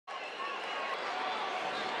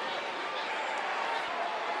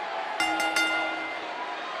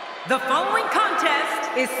The following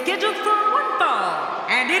contest is scheduled for one fall,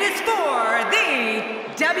 and it is for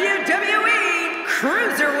the WWE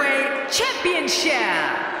Cruiserweight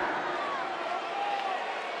Championship.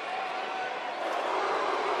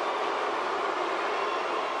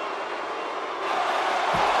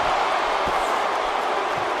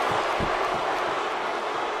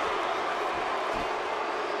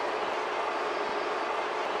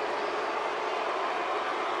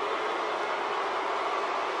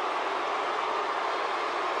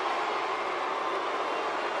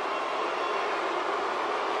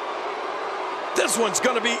 This one's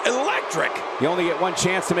going to be electric. You only get one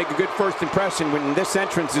chance to make a good first impression when this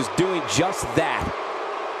entrance is doing just that.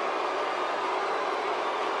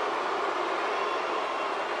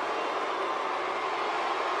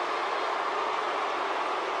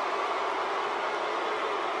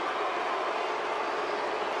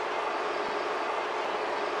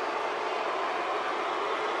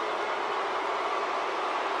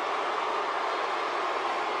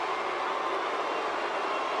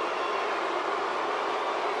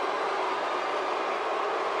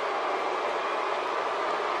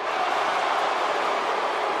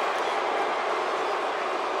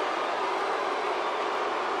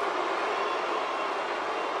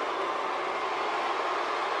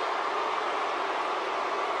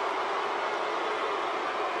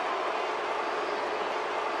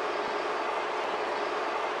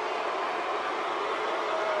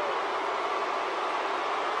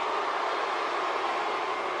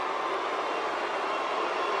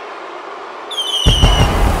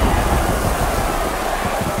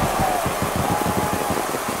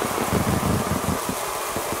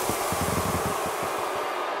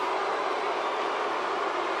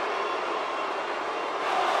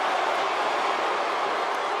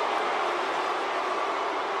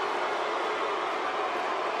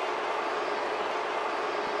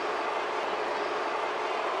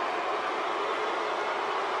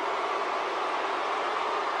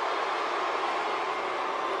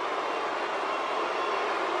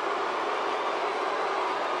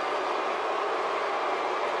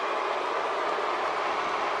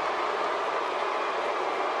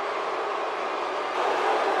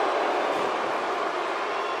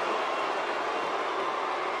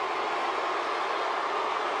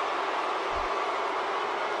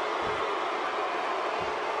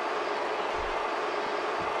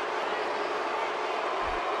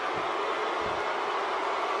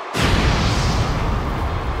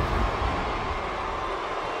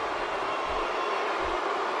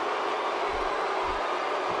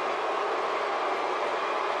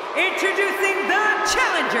 Introducing the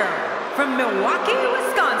challenger from Milwaukee,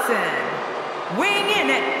 Wisconsin, weighing in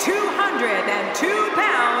at 202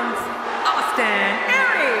 pounds, Austin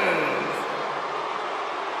Aries.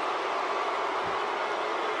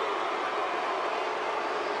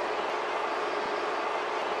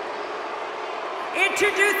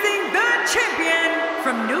 Introducing the champion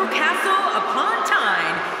from Newcastle upon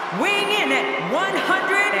Tyne, weighing in at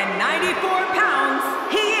 194 pounds,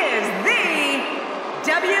 he is the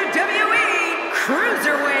WWE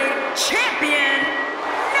Cruiserweight Champion,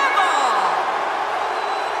 Neville!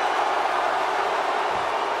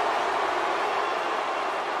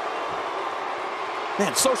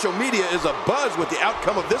 Man, social media is abuzz with the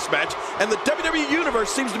outcome of this match, and the WWE Universe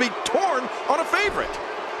seems to be torn on a favorite.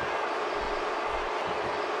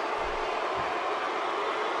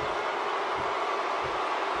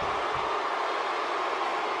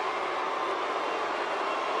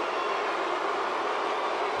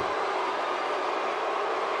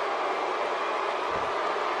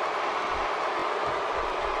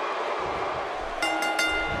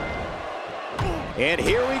 And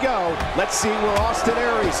here we go. Let's see where Austin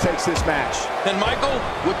Aries takes this match. And Michael,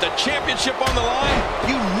 with the championship on the line,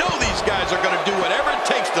 you know these guys are going to do whatever it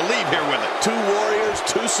takes to leave here with it. Two warriors,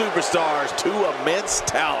 two superstars, two immense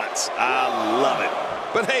talents. I love it.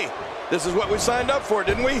 But hey, this is what we signed up for,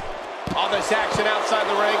 didn't we? All this action outside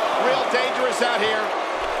the ring, real dangerous out here.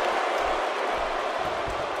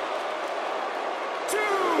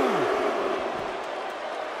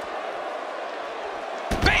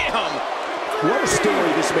 What a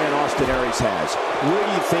story this man Austin Aries has. Where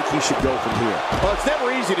do you think he should go from here? Well, it's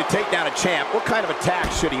never easy to take down a champ. What kind of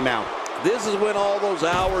attack should he mount? This is when all those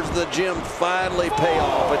hours in the gym finally pay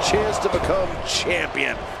off. A chance to become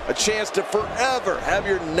champion. A chance to forever have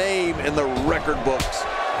your name in the record books.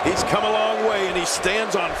 He's come a long way, and he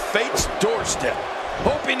stands on fate's doorstep,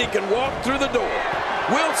 hoping he can walk through the door.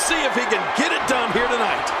 We'll see if he can get it done here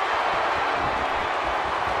tonight.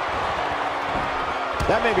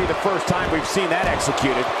 That may be the first time we've seen that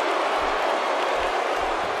executed.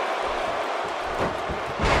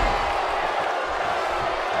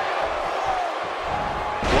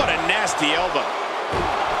 the elbow.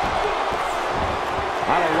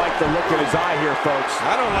 I don't like the look in his eye here, folks.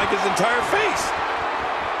 I don't like his entire face.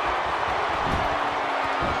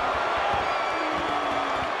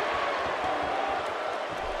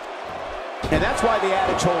 And that's why the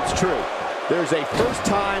adage holds true. There's a first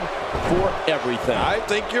time for everything. I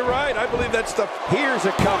think you're right. I believe that's the... Here's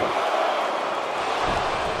a cover.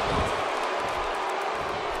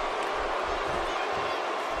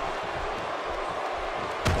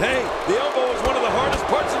 Hey, the elbow is one of the hardest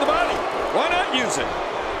parts of the body. Why not use it?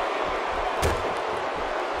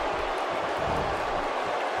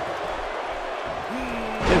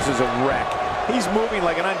 This is a wreck. He's moving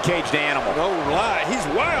like an uncaged animal. No lie, he's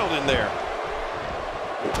wild in there.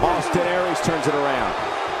 Austin Aries turns it around.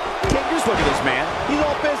 Can't just look at this man. He's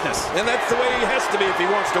all business. And that's the way he has to be if he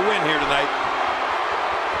wants to win here tonight.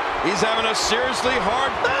 He's having a seriously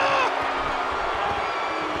hard...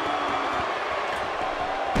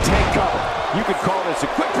 Take cover. You could call this a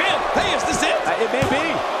quick Pin! Hey, is this it? It may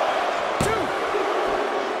be.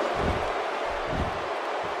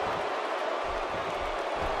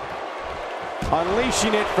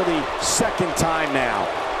 Unleashing it for the second time now.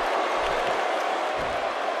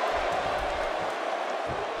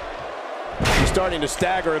 He's starting to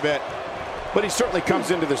stagger a bit, but he certainly comes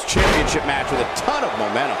into this championship match with a ton of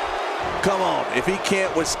momentum. Come on, if he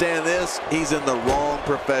can't withstand this, he's in the wrong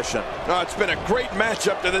profession. Oh, it's been a great match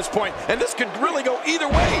up to this point, and this could really go either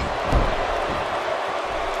way.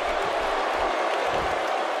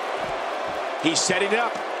 He's setting it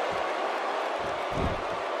up.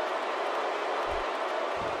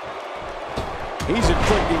 He's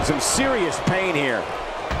inflicting some serious pain here.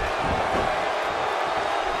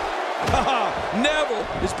 Neville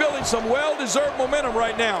is building some well-deserved momentum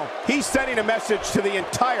right now. He's sending a message to the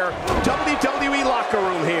entire WWE locker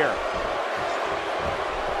room here.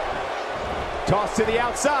 Toss to the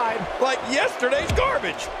outside. Like yesterday's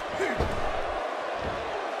garbage.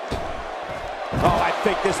 Oh, I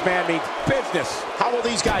think this man means business. How will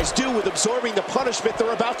these guys do with absorbing the punishment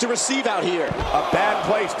they're about to receive out here? A bad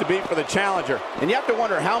place to be for the challenger. And you have to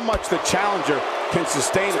wonder how much the challenger can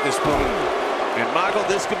sustain at this point. And Michael,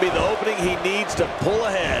 this could be the opening he needs to pull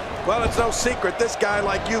ahead. Well, it's no secret this guy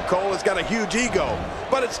like you, Cole, has got a huge ego.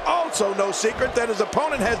 But it's also no secret that his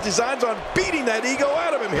opponent has designs on beating that ego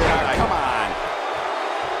out of him here tonight. Come on.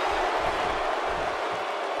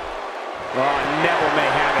 Oh, Neville may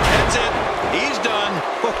have it. That's it. He's done.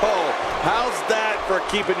 Oh, how's that for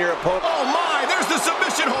keeping your opponent? Oh my, there's the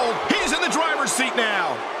submission hold. He's in the driver's seat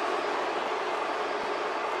now.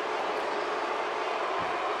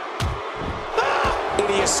 And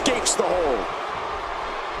he escapes the hold.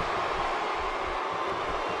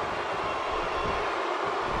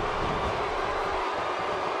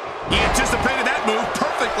 He anticipated that move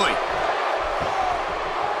perfectly.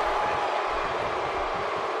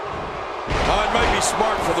 Oh, it might be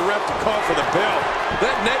smart for the ref to call for the bell.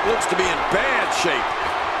 That neck looks to be in bad shape.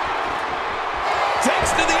 Takes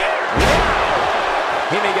to the air. Wow.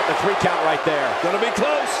 He may get the 3 count right there. Gonna be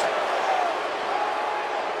close.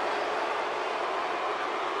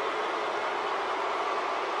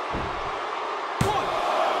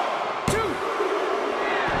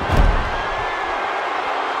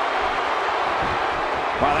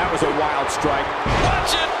 Wow, that was a wild strike.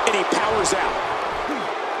 Watch it. And he powers out.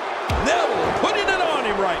 Neville putting it on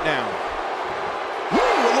him right now. Woo,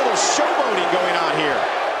 a little showboating going on here.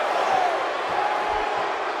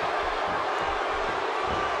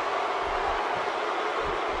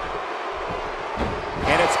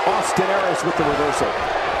 And it's Austin Aries with the reversal.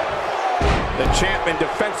 The champ in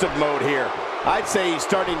defensive mode here. I'd say he's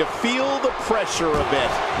starting to feel the pressure a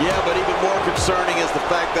bit. Yeah, but even more concerning is the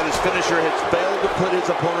fact that his finisher has failed to put his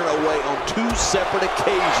opponent away on 2 separate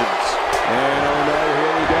occasions. And oh no,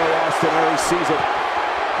 here we go. Austin Aries sees it.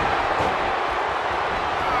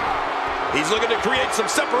 He's looking to create some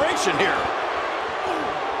separation here.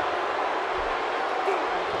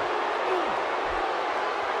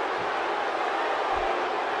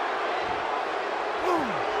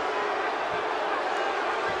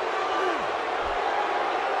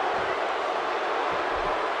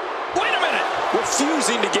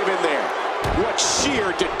 Refusing to give in there. What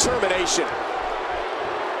sheer determination.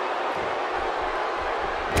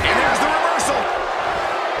 And there's the reversal.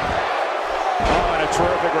 Oh, and a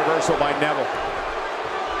terrific reversal by Neville.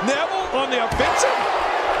 Neville on the offensive.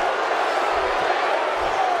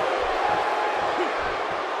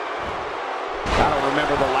 I don't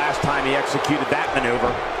remember the last time he executed that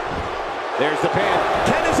maneuver. There's the pin.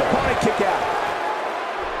 Can his opponent kick out?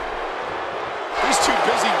 He's too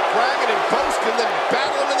busy bragging and boasting than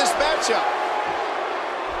battling in this matchup.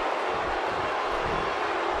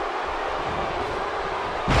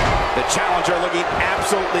 challenger looking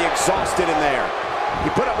absolutely exhausted in there. He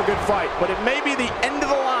put up a good fight, but it may be the end of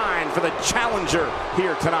the line for the challenger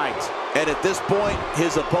here tonight. And at this point,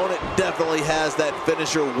 his opponent definitely has that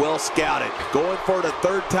finisher well scouted. Going for it a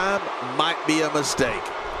third time might be a mistake.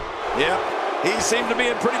 Yep, he seemed to be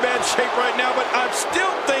in pretty bad shape right now, but I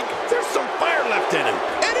still think there's some fire left in him.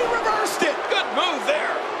 And he reversed it. Good move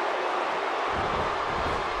there.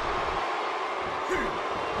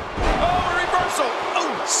 Oh, a reversal. Oh,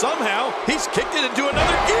 somehow he's kicked it into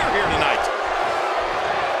another gear here tonight.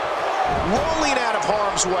 Rolling out of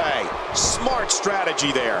harm's way. Smart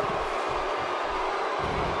strategy there.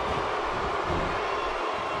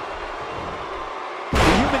 The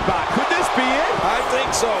human bot. Could this be it? I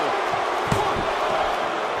think so.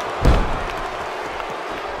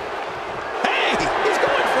 Hey, he's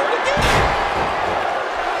going for it again.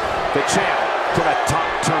 The champ to the top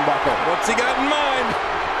turnbuckle. What's he got in mind?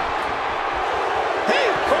 Hey,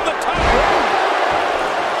 from the top rope.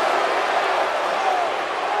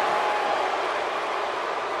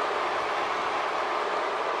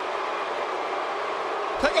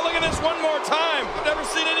 Take a look at this one more time. I've never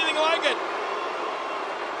seen anything like it.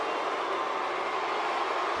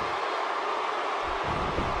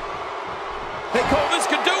 Hey, Cole, this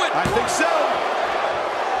could do it. I think so.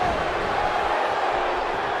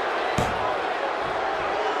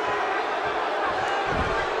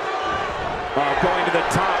 Oh, going to the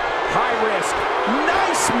top. High risk.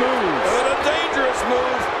 Nice move. But a dangerous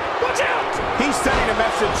move. Watch out. He's sending a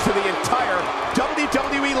message to the entire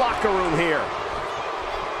WWE locker room here.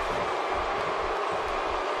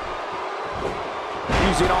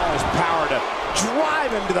 Using all his power to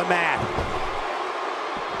drive him to the mat.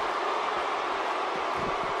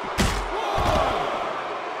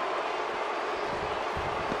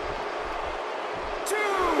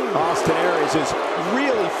 Austin Aries is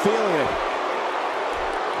really feeling it.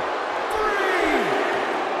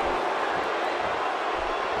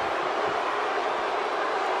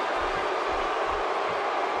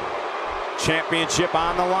 3. Championship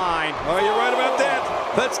on the line. Oh, you're right about that.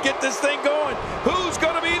 Let's get this thing going. Who's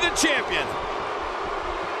going to be the champion?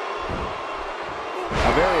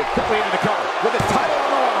 Very quickly into the cover with the title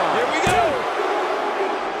on the line. Here we go.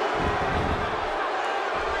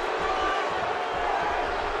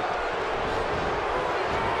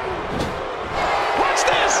 Watch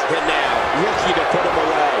this. And now, looking to put him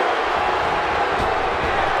away.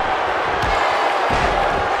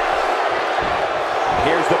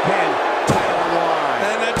 Here's the pin. Title on the line.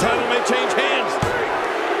 And that title may change hands.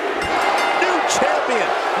 New champion.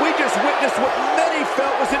 We just witnessed what many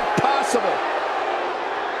felt was impossible.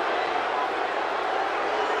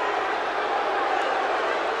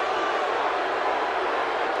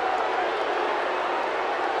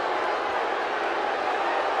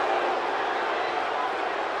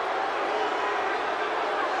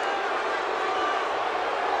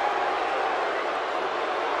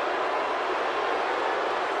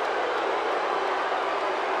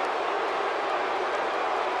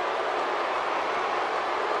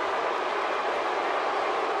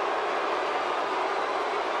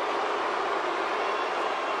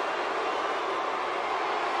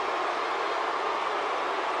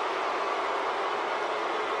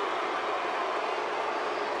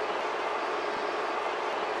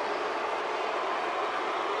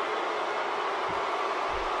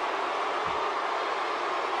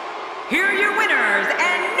 Here are your winners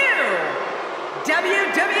and new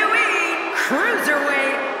WWE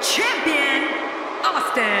Cruiserweight Champion,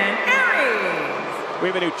 Austin Aries. We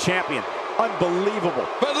have a new champion. Unbelievable.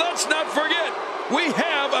 But let's not forget, we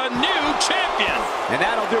have a new champion. And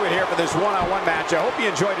that'll do it here for this one-on-one match. I hope you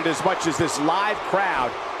enjoyed it as much as this live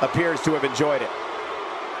crowd appears to have enjoyed it.